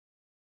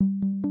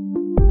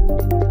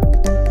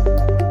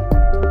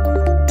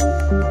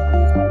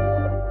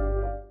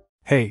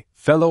Hey,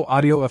 fellow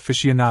audio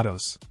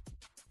aficionados.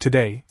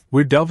 Today,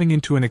 we're delving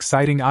into an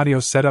exciting audio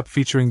setup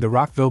featuring the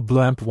Rockville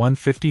BLUAMP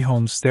 150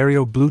 home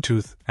stereo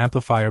Bluetooth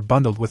amplifier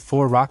bundled with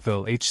 4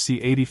 Rockville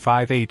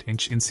HC85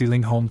 8-inch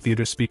in-ceiling home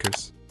theater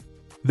speakers.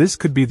 This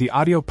could be the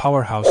audio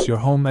powerhouse your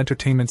home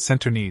entertainment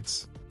center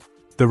needs.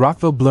 The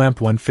Rockville BLUAMP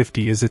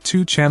 150 is a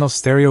 2-channel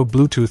stereo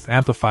Bluetooth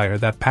amplifier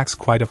that packs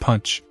quite a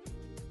punch.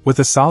 With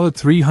a solid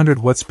 300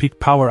 watts peak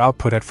power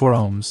output at 4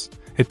 ohms,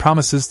 it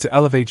promises to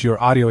elevate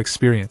your audio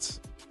experience.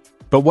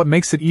 But what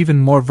makes it even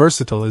more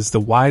versatile is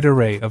the wide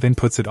array of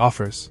inputs it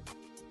offers.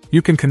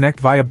 You can connect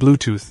via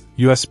Bluetooth,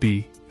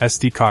 USB,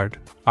 SD card,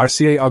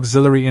 RCA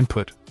auxiliary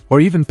input, or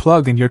even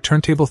plug in your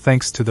turntable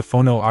thanks to the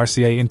Phono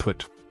RCA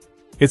input.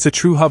 It's a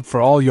true hub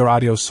for all your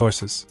audio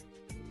sources.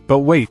 But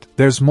wait,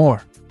 there's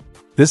more.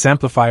 This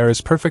amplifier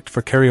is perfect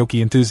for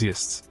karaoke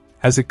enthusiasts,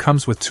 as it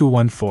comes with 2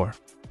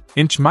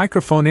 1/4-inch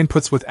microphone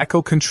inputs with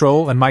echo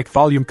control and mic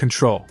volume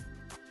control.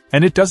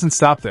 And it doesn't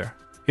stop there.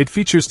 It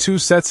features 2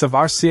 sets of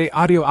RCA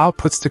audio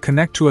outputs to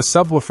connect to a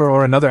subwoofer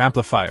or another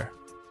amplifier.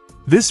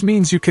 This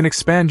means you can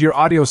expand your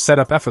audio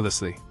setup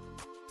effortlessly.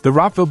 The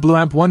Rockville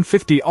BLUAMP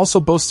 150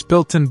 also boasts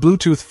built-in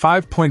Bluetooth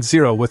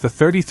 5.0 with a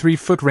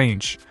 33-foot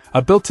range,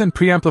 a built-in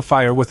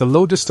preamplifier with a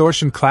low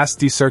distortion Class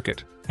D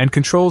circuit, and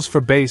controls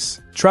for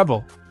bass,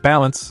 treble,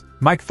 balance,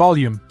 mic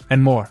volume,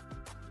 and more.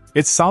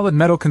 Its solid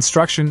metal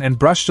construction and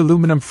brushed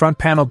aluminum front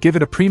panel give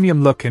it a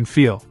premium look and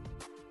feel.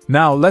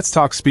 Now let's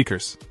talk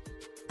speakers.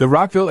 The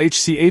Rockville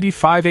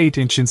HC85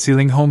 8-inch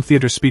in-ceiling home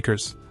theater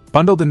speakers,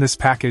 bundled in this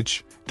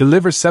package,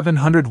 deliver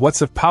 700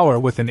 watts of power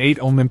with an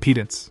 8-ohm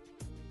impedance.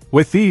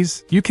 With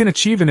these, you can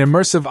achieve an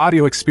immersive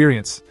audio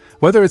experience,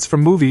 whether it's for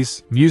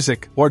movies,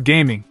 music, or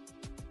gaming.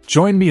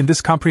 Join me in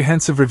this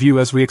comprehensive review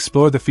as we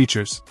explore the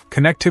features,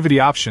 connectivity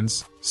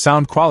options,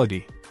 sound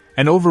quality,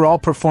 and overall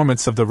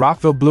performance of the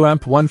Rockville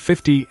BLUAMP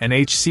 150 and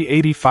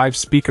HC85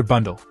 speaker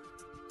bundle.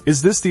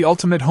 Is this the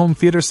ultimate home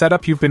theater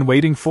setup you've been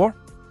waiting for?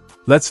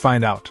 Let's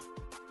find out.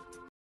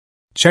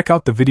 Check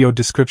out the video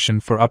description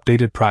for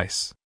updated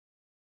price.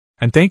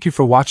 And thank you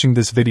for watching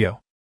this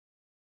video.